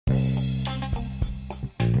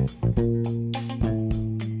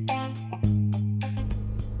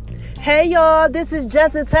Hey y'all, this is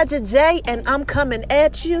Just a Touch of J, and I'm coming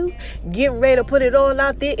at you, getting ready to put it all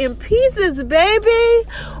out there in pieces, baby.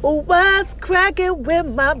 What's cracking with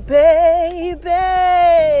my babies?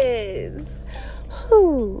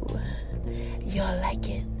 Who? Y'all like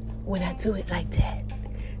it when I do it like that,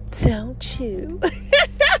 don't you?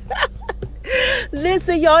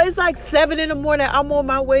 Listen, y'all, it's like 7 in the morning. I'm on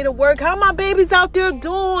my way to work. How my babies out there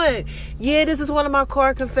doing? Yeah, this is one of my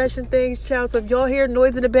car confession things, child. So if y'all hear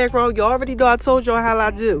noise in the background, y'all already know I told y'all how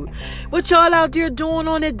I do. What y'all out there doing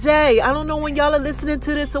on a day? I don't know when y'all are listening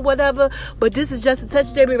to this or whatever, but this is Just a Touch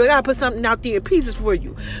of J, baby. I gotta put something out there in pieces for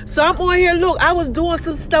you. So I'm on here. Look, I was doing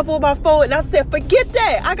some stuff on my phone, and I said, forget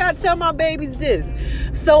that. I gotta tell my babies this.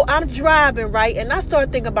 So I'm driving, right? And I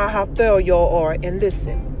start thinking about how thorough y'all are. And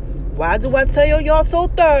listen. Why do I tell y'all so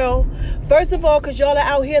thorough? First of all, because y'all are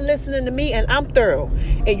out here listening to me and I'm thorough.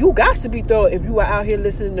 And you got to be thorough if you are out here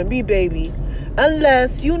listening to me, baby.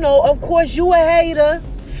 Unless, of course, you a hater.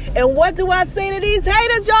 And what do I say to these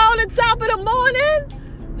haters, y'all, on the top of the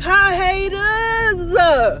morning? Hi, haters.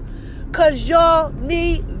 Because y'all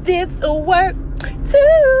need this work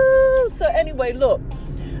too. So anyway, look,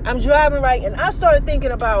 I'm driving, right? And I started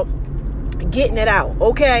thinking about getting it out.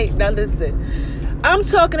 Okay? Now listen. I'm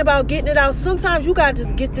talking about getting it out. Sometimes you got to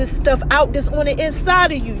just get this stuff out that's on the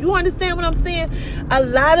inside of you. You understand what I'm saying? A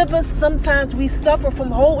lot of us, sometimes we suffer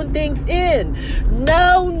from holding things in.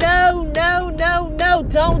 No. Don't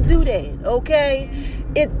do that, okay?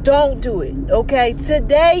 Don't do it, okay?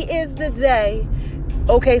 Today is the day,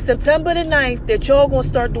 okay, September the 9th, that y'all gonna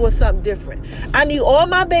start doing something different. I need all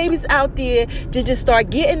my babies out there to just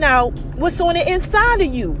start getting out what's on the inside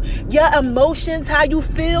of you. Your emotions, how you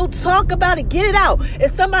feel, talk about it, get it out.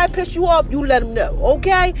 If somebody piss you off, you let them know,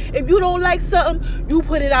 okay? If you don't like something, you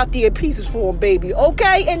put it out there in pieces for them, baby,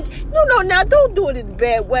 okay? And now don't do it in a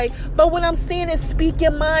bad way. But what I'm saying is speak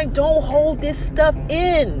your mind. Don't hold this stuff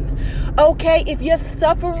in, okay? If you're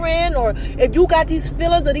suffering or if you got these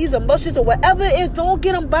feelings or these emotions or whatever it is, don't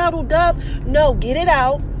get them bottled up. No, get it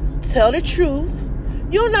out. Tell the truth.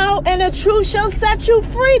 And the truth shall set you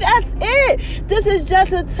free. That's it. This is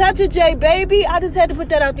Just a Touch of J, baby. I just had to put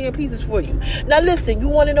that out there in pieces for you. Now, listen, you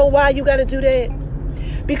want to know why you got to do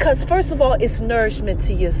that? Because, first of all, it's nourishment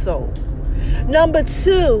to your soul. Number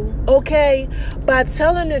 2, okay, by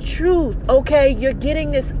telling the truth, okay, you're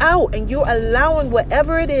getting this out and you're allowing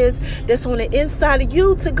whatever it is that's on the inside of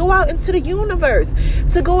you to go out into the universe,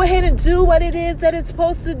 to go ahead and do what it is that it's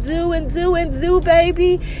supposed to do and do,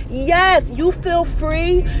 baby. Yes, you feel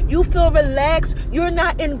free. You feel relaxed. You're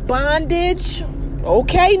not in bondage.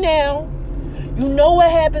 Okay, now. You know what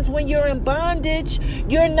happens when you're in bondage?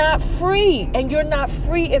 You're not free. And you're not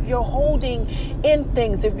free if you're holding in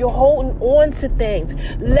things, if you're holding on to things.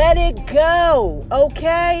 Let it go,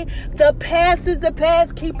 okay? The past is the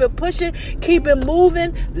past. Keep it pushing. Keep it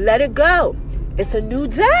moving. Let it go. It's a new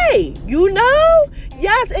day,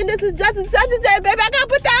 Yes, and this is Just a Touch of J, baby. I got to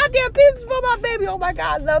put that out there in pieces for my baby. Oh, my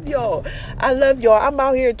God, I love y'all. I'm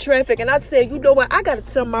out here in traffic, and I said, you know what? I got to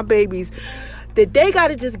tell my babies that they got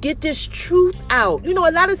to just get this truth out. A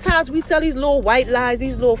lot of times we tell these little white lies,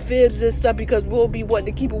 these little fibs and stuff because we'll be wanting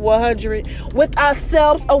to keep it 100 with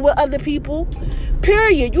ourselves or with other people.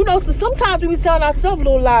 Period. So sometimes we be telling ourselves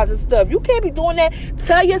little lies and stuff. You can't be doing that.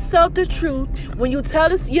 Tell yourself the truth. When you tell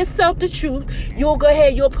yourself the truth, you'll go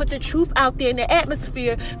ahead, you'll put the truth out there in the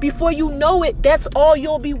atmosphere. Before you know it, that's all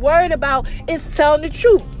you'll be worried about is telling the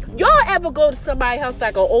truth. Y'all ever go to somebody's house,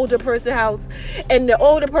 like an older person house, and the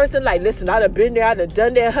older person like, listen, I done been there, I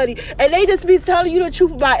done that, honey, and they just be telling you the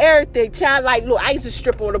truth about everything, child. Like, look, I used to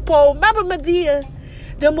strip on the pole. Remember Medea?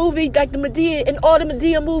 The movie, like the Medea, in all the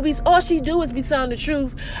Medea movies, all she do is be telling the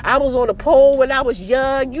truth. I was on the pole when I was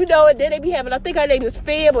young, and then they be having, I think her name was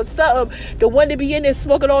Fab or something, the one that be in there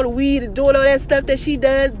smoking all the weed and doing all that stuff that she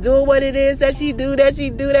does, doing what it is that she do,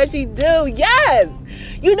 yes!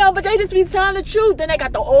 But they just be telling the truth. Then they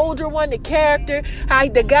got the older one, the character, how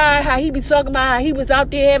he be talking about how he was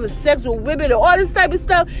out there having sex with women and all this type of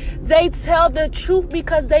stuff. They tell the truth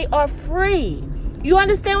because they are free. You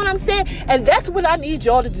understand what I'm saying? And that's what I need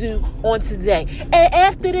y'all to do on today. And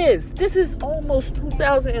after this is almost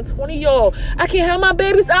 2020, y'all. I can't have my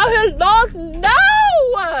babies out here lost.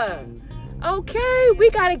 No! Okay,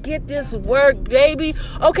 we got to get this work, baby.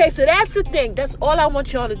 Okay, so that's the thing. That's all I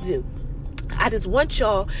want y'all to do. I just want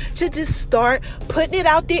y'all to just start putting it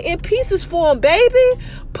out there in pieces for them, baby.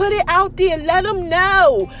 Put it out there. Let them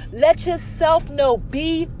know. Let yourself know.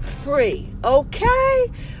 Be free.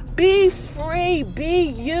 Okay? Be free. Be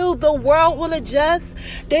you. The world will adjust.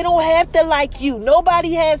 They don't have to like you.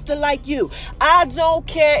 Nobody has to like you. I don't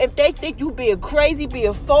care if they think you being crazy,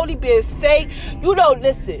 being phony, being fake. You don't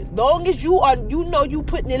listen. Long as you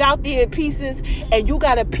putting it out there in pieces and you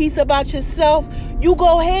got a piece about yourself, you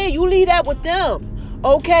go ahead. You leave that with them.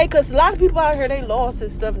 Okay, because a lot of people out here, they lost and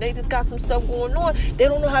stuff. And they just got some stuff going on. They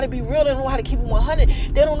don't know how to be real. They don't know how to keep them 100.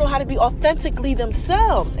 They don't know how to be authentically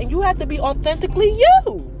themselves. And you have to be authentically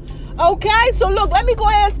you. Okay, so look, let me go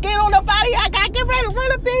ahead and skate on up out of here. I got to get ready to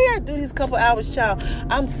run up in here. Do these couple hours, child.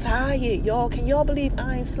 I'm tired, y'all. Can y'all believe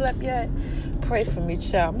I ain't slept yet? Pray for me,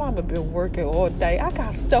 child. Mama been working all day. I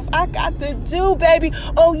got stuff I got to do, baby.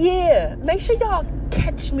 Oh, yeah. Make sure y'all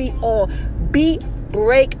catch me on Beat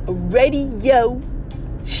Break Radio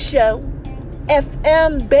Show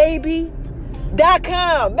FM,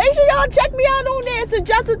 baby.com. Make sure y'all check me out on there. It's a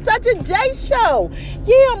Just a Touch of J show.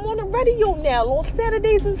 Yeah, I'm on the radio now on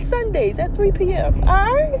Saturdays and Sundays at 3 p.m.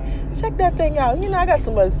 Alright? Check that thing out. You know, I got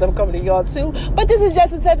some other stuff coming to y'all too. But this is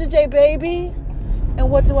Just a Touch of J, baby.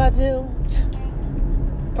 And what do I do?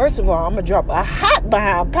 First of all, I'm going to drop a hot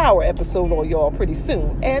behind power episode on y'all pretty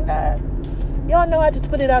soon. And y'all know I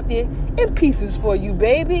just put it out there in pieces for you,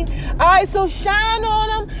 baby. All right, so shine on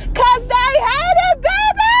them because they hate it,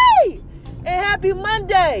 baby. And happy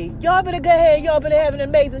Monday. Y'all better go ahead. Y'all better have an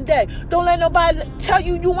amazing day. Don't let nobody tell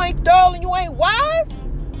you you ain't thorough and you ain't wise.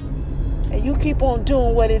 And you keep on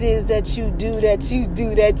doing what it is that you do.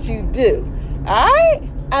 All right?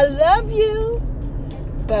 I love you.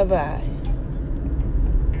 Bye-bye.